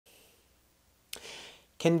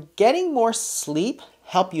Can getting more sleep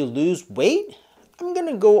help you lose weight? I'm going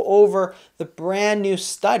to go over the brand new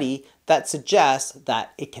study that suggests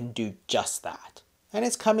that it can do just that. And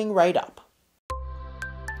it's coming right up.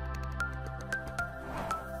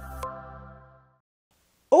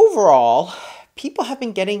 Overall, people have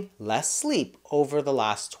been getting less sleep over the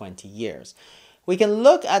last 20 years. We can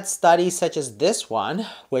look at studies such as this one,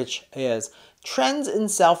 which is Trends in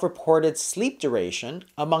Self-Reported Sleep Duration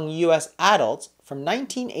Among U.S. Adults from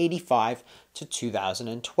 1985 to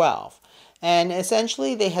 2012. And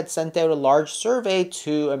essentially, they had sent out a large survey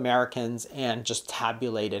to Americans and just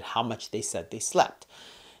tabulated how much they said they slept.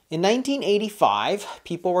 In 1985,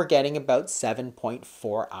 people were getting about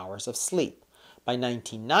 7.4 hours of sleep. By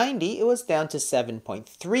 1990, it was down to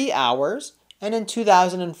 7.3 hours, and in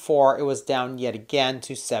 2004, it was down yet again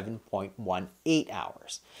to 7.18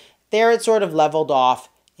 hours. There it sort of leveled off,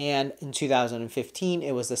 and in 2015,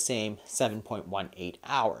 it was the same 7.18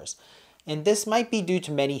 hours. And this might be due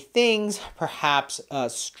to many things, perhaps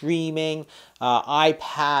streaming,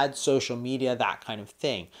 iPad, social media, that kind of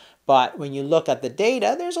thing. But when you look at the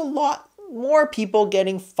data, there's a lot more people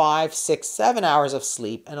getting 5, 6, 7 hours of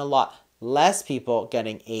sleep and a lot less people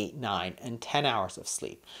getting 8, 9, and 10 hours of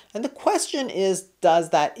sleep. And the question is,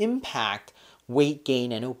 does that impact weight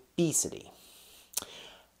gain and obesity?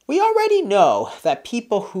 We already know that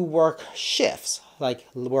people who work shifts, like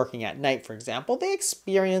working at night, for example, they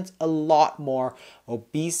experience a lot more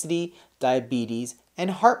obesity, diabetes,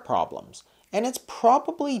 and heart problems. And it's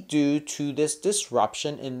probably due to this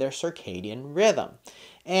disruption in their circadian rhythm.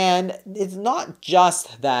 And it's not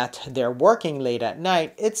just that they're working late at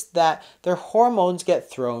night, it's that their hormones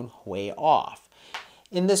get thrown way off.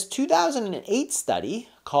 In this 2008 study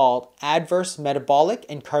called Adverse Metabolic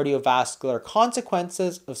and Cardiovascular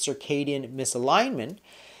Consequences of Circadian Misalignment,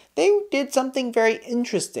 they did something very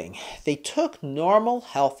interesting. They took normal,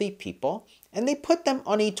 healthy people and they put them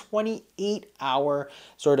on a 28-hour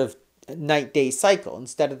sort of night-day cycle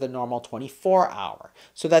instead of the normal 24-hour,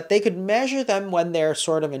 so that they could measure them when they're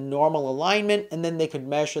sort of in normal alignment, and then they could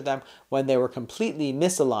measure them when they were completely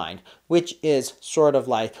misaligned, which is sort of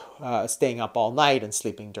like staying up all night and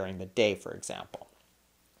sleeping during the day, for example.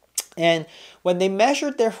 And when they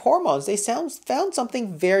measured their hormones, they found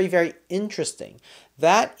something very, very interesting.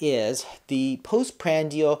 That is, the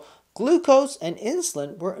postprandial glucose and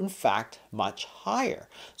insulin were in fact much higher.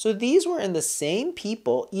 So these were in the same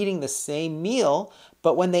people eating the same meal,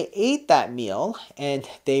 but when they ate that meal and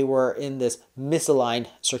they were in this misaligned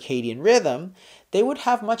circadian rhythm, they would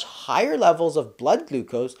have much higher levels of blood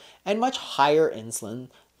glucose and much higher insulin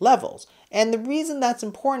levels. And the reason that's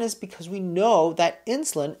important is because we know that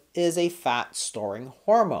insulin is a fat-storing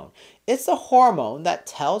hormone. It's the hormone that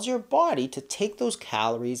tells your body to take those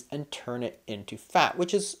calories and turn it into fat,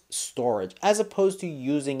 which is storage, as opposed to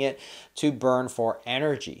using it to burn for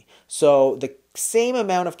energy. So the same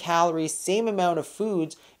amount of calories, same amount of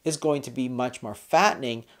foods is going to be much more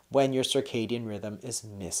fattening when your circadian rhythm is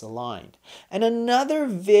misaligned. And another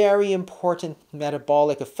very important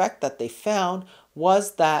metabolic effect that they found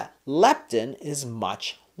was that leptin is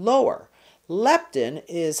much lower. Leptin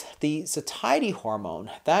is the satiety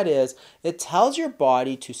hormone. That is, it tells your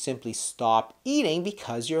body to simply stop eating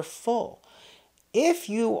because you're full. If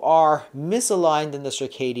you are misaligned in the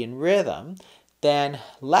circadian rhythm, then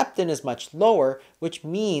leptin is much lower, which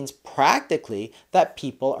means practically that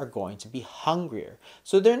people are going to be hungrier.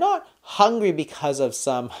 So they're not hungry because of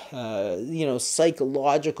some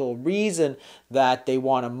psychological reason that they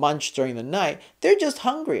want to munch during the night. They're just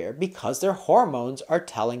hungrier because their hormones are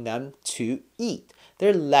telling them to eat.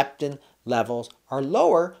 Their leptin levels are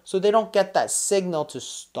lower, so they don't get that signal to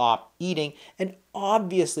stop eating. And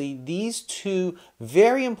obviously, these two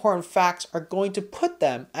very important facts are going to put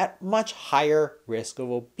them at much higher risk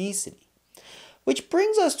of obesity. Which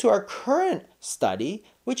brings us to our current study,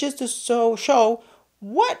 which is to show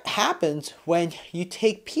what happens when you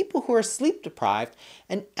take people who are sleep deprived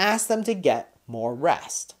and ask them to get more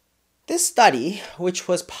rest. This study, which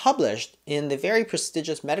was published in the very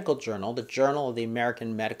prestigious medical journal, the Journal of the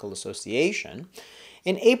American Medical Association,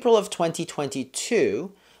 in April of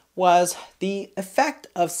 2022, was the effect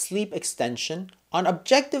of sleep extension on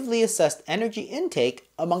objectively assessed energy intake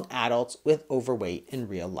among adults with overweight in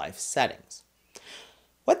real-life settings.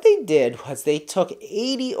 What they did was they took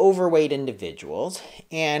 80 overweight individuals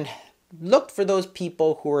and looked for those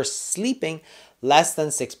people who were sleeping less than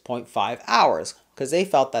 6.5 hours, because they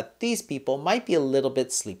felt that these people might be a little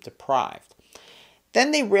bit sleep deprived.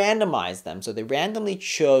 Then they randomized them. So they randomly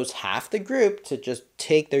chose half the group to just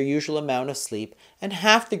take their usual amount of sleep, and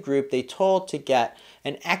half the group they told to get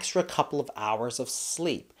an extra couple of hours of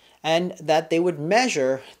sleep. and that they would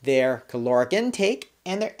measure their caloric intake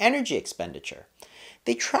and their energy expenditure.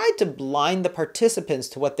 They tried to blind the participants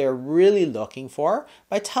to what they're really looking for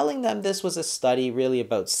by telling them this was a study really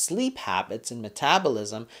about sleep habits and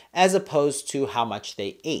metabolism as opposed to how much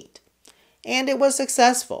they ate. And it was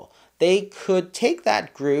successful. They could take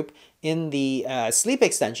that group in the sleep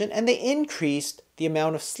extension and they increased the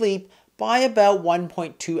amount of sleep by about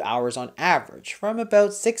 1.2 hours on average, from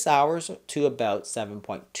about 6 hours to about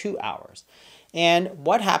 7.2 hours. And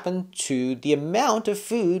what happened to the amount of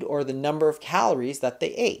food or the number of calories that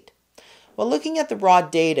they ate? Well, looking at the raw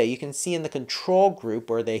data, you can see in the control group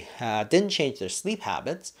where they didn't change their sleep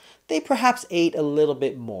habits, they perhaps ate a little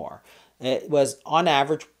bit more. It was on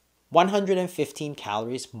average 115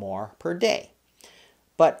 calories more per day.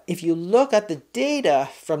 But if you look at the data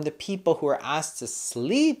from the people who were asked to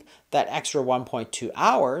sleep that extra 1.2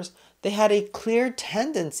 hours, they had a clear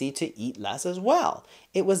tendency to eat less as well.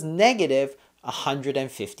 It was negative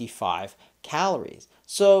 155 calories.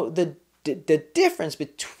 So the difference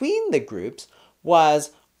between the groups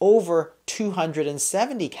was over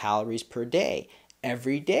 270 calories per day,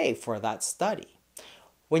 every day for that study.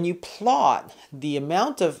 When you plot the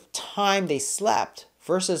amount of time they slept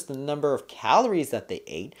versus the number of calories that they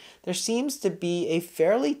ate, there seems to be a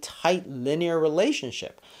fairly tight linear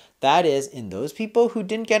relationship. That is, in those people who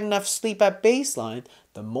didn't get enough sleep at baseline,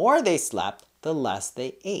 the more they slept, the less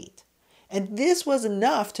they ate. And this was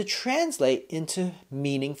enough to translate into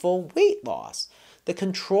meaningful weight loss. The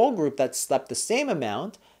control group that slept the same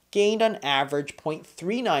amount gained on average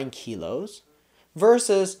 0.39 kilos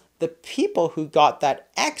versus the people who got that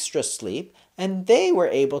extra sleep and they were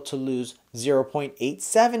able to lose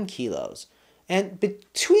 0.87 kilos. And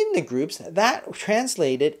between the groups, that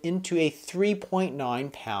translated into a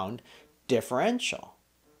 3.9 pound differential.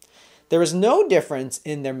 There was no difference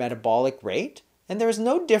in their metabolic rate, and there was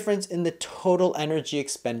no difference in the total energy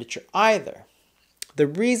expenditure either. The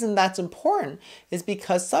reason that's important is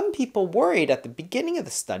because some people worried at the beginning of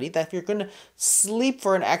the study that if you're going to sleep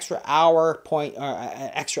for an extra hour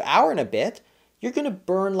and a bit, you're going to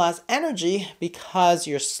burn less energy because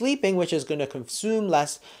you're sleeping, which is going to consume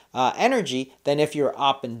less energy than if you're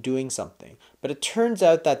up and doing something. But it turns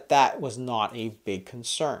out that that was not a big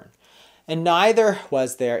concern. And neither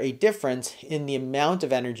was there a difference in the amount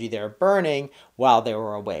of energy they were burning while they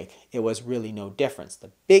were awake. It was really no difference.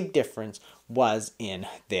 The big difference was in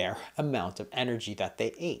their amount of energy that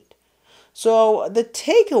they ate. So the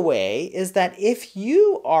takeaway is that if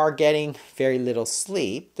you are getting very little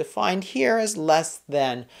sleep, defined here as less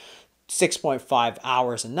than 6.5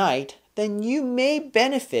 hours a night, then you may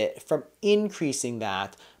benefit from increasing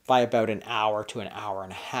that by about an hour to an hour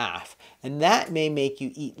and a half. And that may make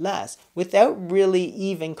you eat less without really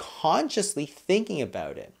even consciously thinking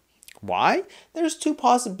about it. Why? There's two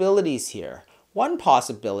possibilities here. One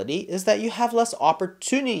possibility is that you have less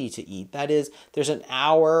opportunity to eat. That is, there's an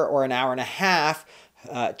hour or an hour and a half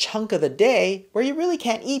chunk of the day where you really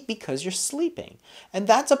can't eat because you're sleeping. And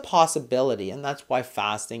that's a possibility, and that's why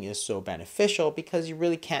fasting is so beneficial, because you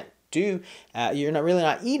really can't you're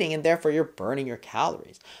not eating, and therefore you're burning your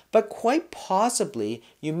calories. But quite possibly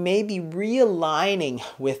you may be realigning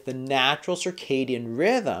with the natural circadian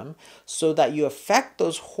rhythm so that you affect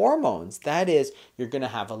those hormones. That is, you're going to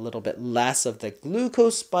have a little bit less of the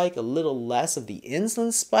glucose spike, a little less of the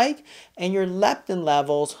insulin spike, and your leptin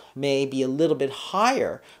levels may be a little bit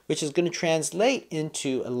higher, which is going to translate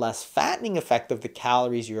into a less fattening effect of the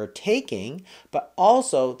calories you're taking, but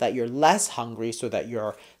also that you're less hungry so that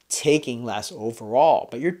you're taking less overall,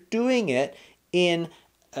 but you're doing it in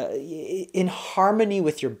harmony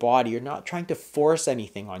with your body. You're not trying to force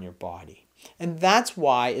anything on your body. And that's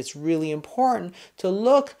why it's really important to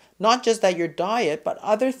look not just at your diet, but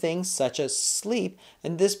other things such as sleep.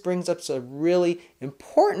 And this brings up a really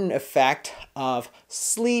important effect of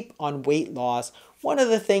sleep on weight loss. One of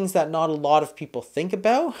the things that not a lot of people think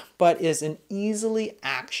about, but is an easily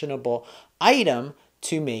actionable item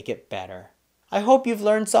to make it better. I hope you've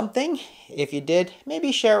learned something. If you did,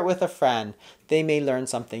 maybe share it with a friend. They may learn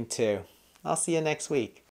something too. I'll see you next week.